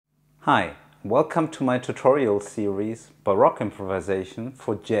Hi, welcome to my tutorial series Baroque Improvisation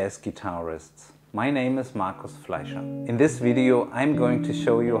for Jazz Guitarists. My name is Markus Fleischer. In this video I'm going to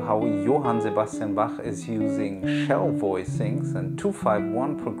show you how Johann Sebastian Bach is using shell voicings and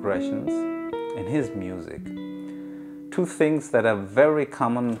 2-5-1 progressions in his music. Two things that are very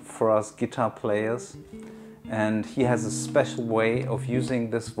common for us guitar players, and he has a special way of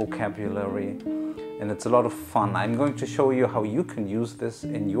using this vocabulary. And it's a lot of fun. I'm going to show you how you can use this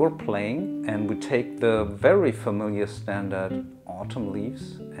in your playing, and we take the very familiar standard autumn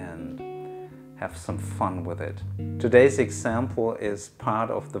leaves and have some fun with it. Today's example is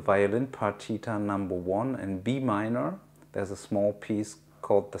part of the violin Partita No.1 in B minor. There's a small piece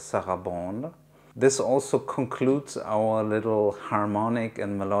called theSarabande. This also concludes our little harmonic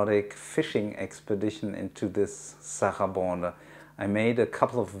and melodic fishing expedition into this sarabande. I made a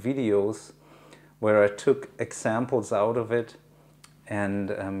couple of videos where I took examples out of it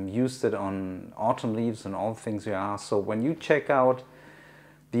and used it on autumn leaves and all things you are. So when you check out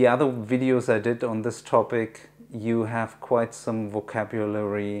the other videos I did on this topic, you have quite some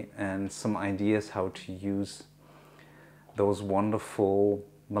vocabulary and some ideas how to use those wonderful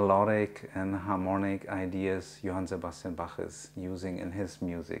melodic and harmonic ideas Johann Sebastian Bach is using in his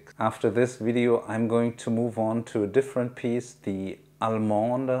music. After this video I'm going to move on to a different piece, the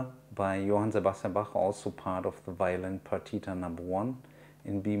Allemande by Johann Sebastian Bach, also part of the violin Partita No.1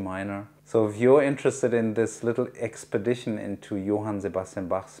 in B minor. So if you're interested in this little expedition into Johann Sebastian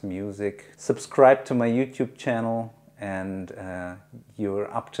Bach's music, subscribe to my YouTube channel and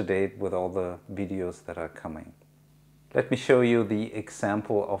you're up to date with all the videos that are coming. Let me show you the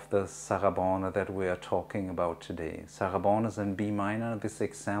example of the sarabande that we are talking about today. Sarabande is in B minor. This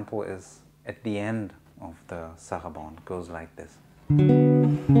example is at the end of the sarabande. It goes like this.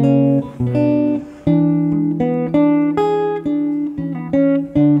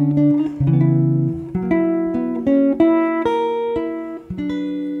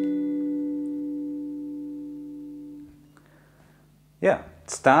 Yeah, it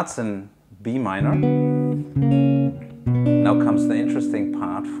starts in B minor. Now comes the interesting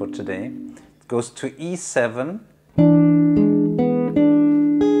part for today. It goes to E7.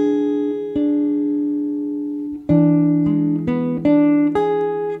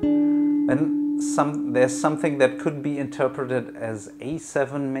 Then there's something that could be interpreted as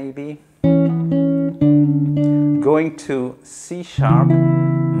A7 maybe. Going to C sharp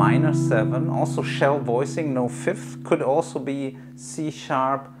minor 7, also shell voicing, no fifth. Could also be C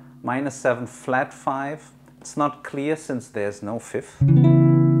sharp minor 7 flat 5. It's not clear since there's no fifth.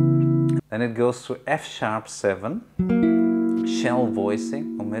 Then it goes to F sharp 7, shell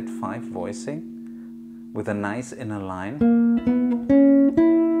voicing, or mid 5 voicing, with a nice inner line.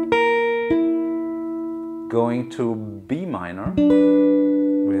 Going to B minor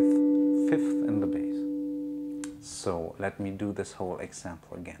with fifth in the bass. So let me do this whole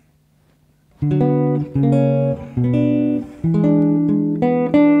example again.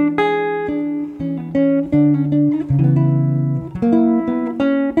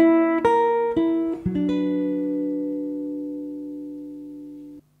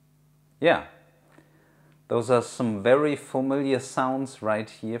 Yeah, those are some very familiar sounds right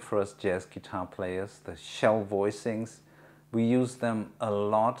here for us jazz guitar players, the shell voicings. We use them a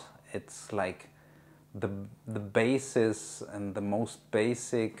lot. It's like the bases and the most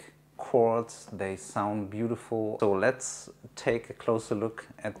basic chords, they sound beautiful. So let's take a closer look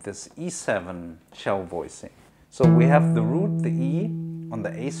at this E7 shell voicing. So we have the root, the E on the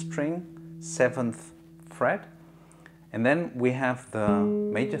A string, 7th fret. And then we have the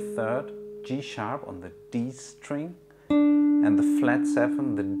major third, G sharp on the D string, and the flat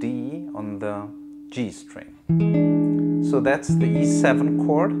 7, the D on the G string. So that's the E7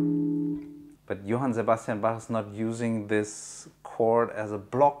 chord, but Johann Sebastian Bach is not using this chord as a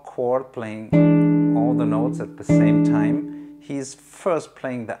block chord, playing all the notes at the same time. He's first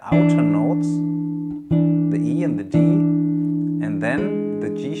playing the outer notes, the E and the D, and then the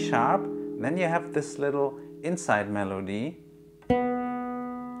G sharp. Then you have this little inside melody.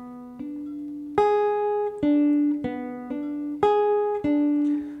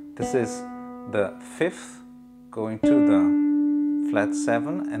 This is the fifth going to the flat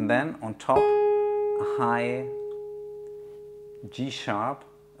 7, and then on top a high G sharp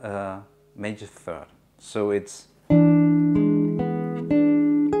major third. So it's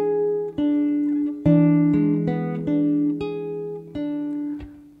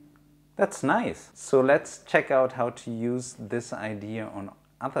that's nice. So let's check out how to use this idea on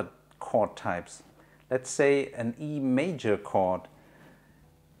other chord types. Let's say an E major chord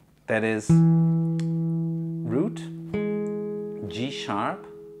that is root, G sharp,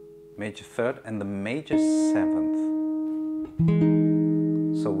 major third, and the major seventh.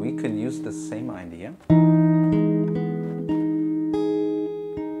 So we can use the same idea.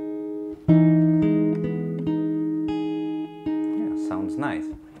 Yeah, sounds nice.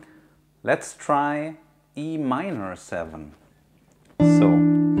 Let's try E minor 7. So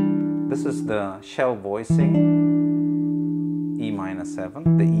this is the shell voicing, E minor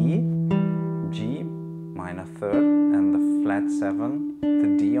 7, the E, G minor third, and the flat 7,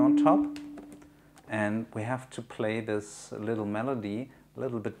 the D on top. And we have to play this little melody a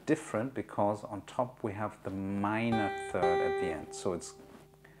little bit different because on top we have the minor third at the end. So it's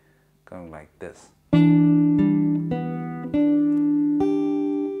going like this.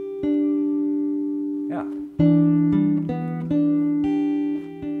 Yeah.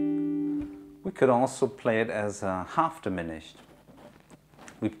 We could also play it as a half diminished.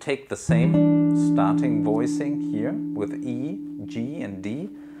 We take the same starting voicing here with E, G and D,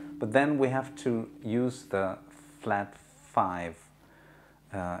 but then we have to use the flat 5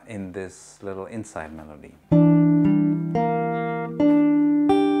 in this little inside melody.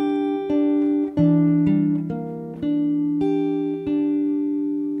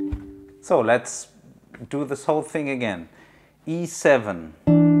 So let's do this whole thing again. E7,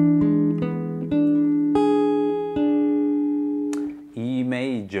 E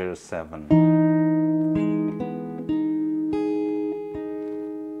major 7,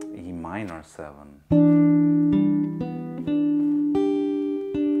 E minor 7,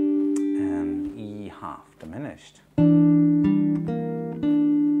 and E half diminished.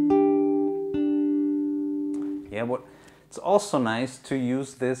 Yeah, but it's also nice to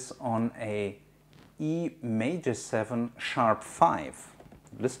use this on a E major 7 sharp 5.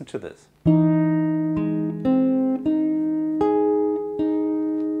 Listen to this.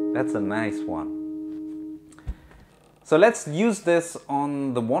 That's a nice one. So let's use this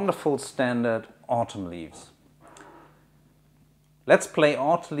on the wonderful standard Autumn Leaves. Let's play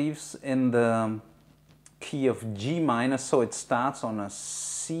Autumn Leaves in the key of G minor, so it starts on a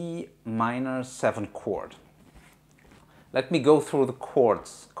C minor 7 chord. Let me go through the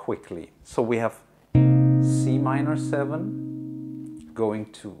chords quickly. So we have C minor 7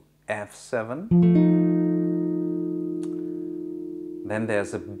 going to F7. Then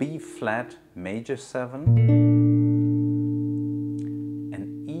there's a B flat major 7,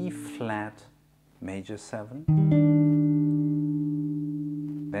 an E flat major 7.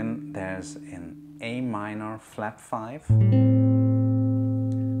 Then there's an A minor flat 5.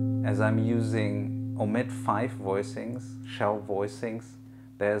 As I'm using omit 5 voicings, shell voicings,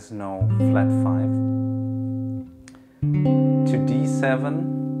 there's no flat 5. To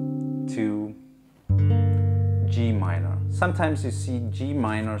D7 to G minor. Sometimes you see G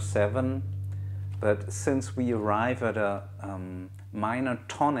minor 7, but since we arrive at a minor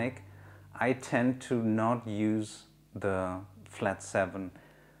tonic, I tend to not use the flat 7.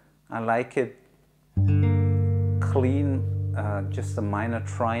 I like it clean, just a minor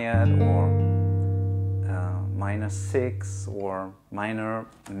triad or minor 6 or minor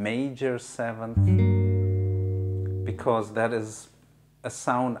major 7th, because that is a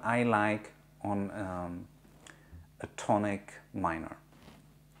sound I like on a tonic minor.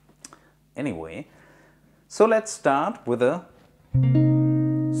 Anyway, so let's start with a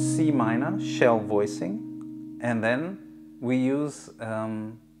C minor shell voicing, and then we use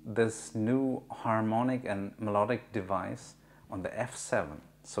this new harmonic and melodic device on the F7.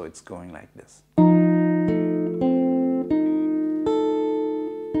 So it's going like this.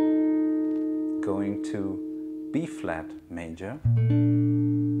 Going to B flat major.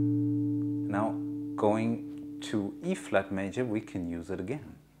 Now going to E flat major, we can use it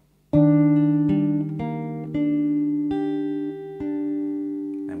again.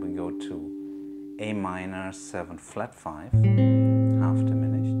 And we go to A minor 7 flat 5, half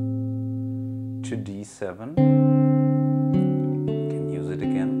diminished, to D7, can use it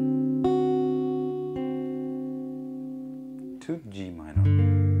again, to G minor.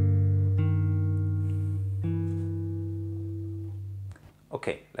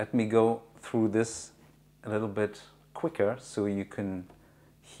 Okay, let me go through this a little bit quicker so you can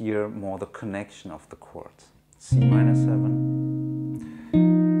hear more the connection of the chords. C minor 7,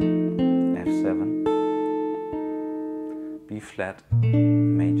 F7, B flat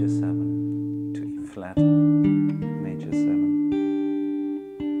major 7 to E flat major 7,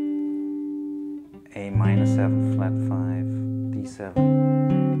 A minor 7 flat 5, D7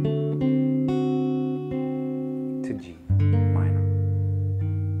 to G minor.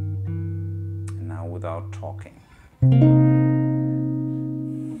 And now without talking.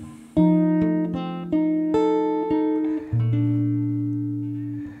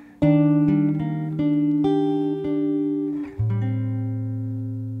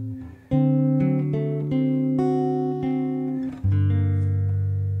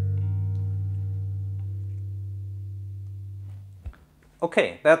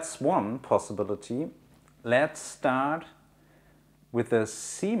 Okay, that's one possibility. Let's start with a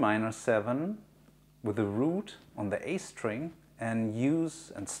C minor 7 with a root on the A string and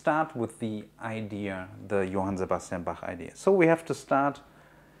start with the idea, the Johann Sebastian Bach idea. So we have to start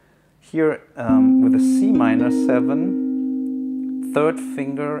here with a C minor 7, third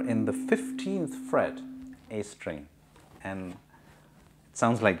finger in the 15th fret, A string. And it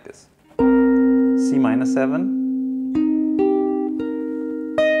sounds like this. C minor 7,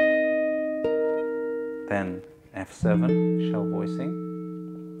 then F7, shell voicing.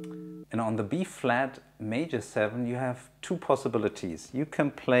 And on the B flat major 7, you have two possibilities. You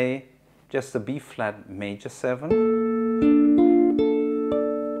can play just the B flat major 7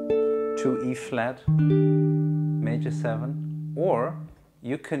 to E flat major 7, or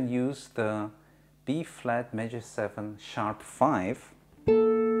you can use the B flat major 7 sharp 5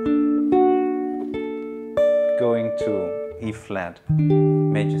 going to E flat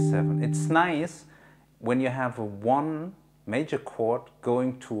major 7. It's nice when you have a 1 major chord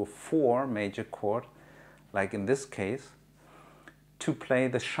going to a 4 major chord, like in this case, to play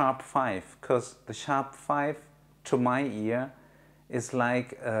the sharp 5, because the sharp 5 to my ear is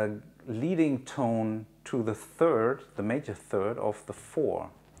like a leading tone to the third, the major third of the 4,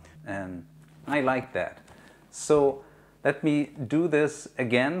 and I like that. So let me do this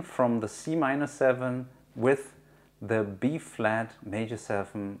again from the C minor 7 with the B flat major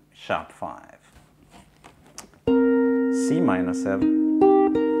 7 sharp 5. C minor 7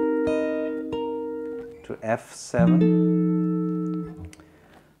 to F7,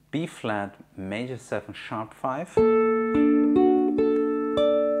 B flat major 7 sharp 5 to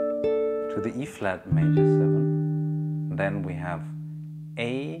the E flat major 7. Then we have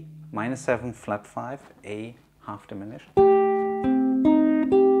A minor 7 flat 5, A half diminished,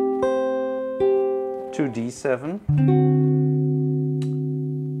 to D7,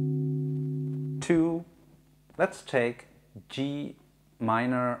 to, let's take G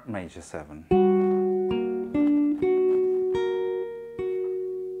minor major 7.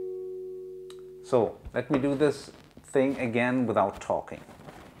 So let me do this thing again without talking.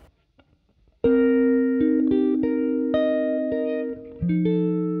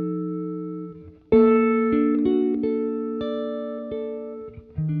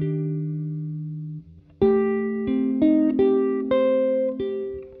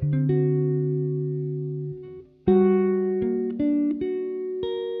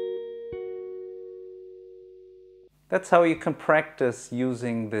 That's how you can practice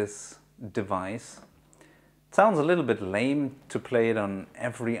using this device. It sounds a little bit lame to play it on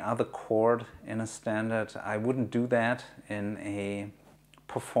every other chord in a standard. I wouldn't do that in a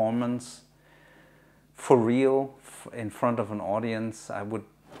performance for real in front of an audience. I would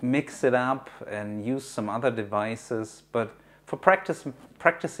mix it up and use some other devices, but for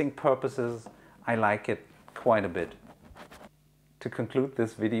practicing purposes, I like it quite a bit. To conclude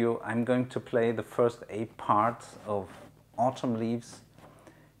this video, I'm going to play the first 8 parts of Autumn Leaves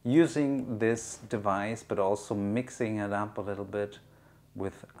using this device, but also mixing it up a little bit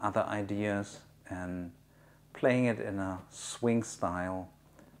with other ideas and playing it in a swing style,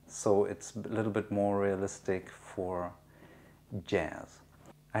 so it's a little bit more realistic for jazz.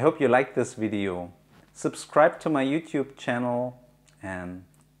 I hope you liked this video. Subscribe to my YouTube channel and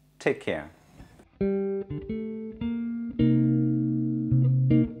take care.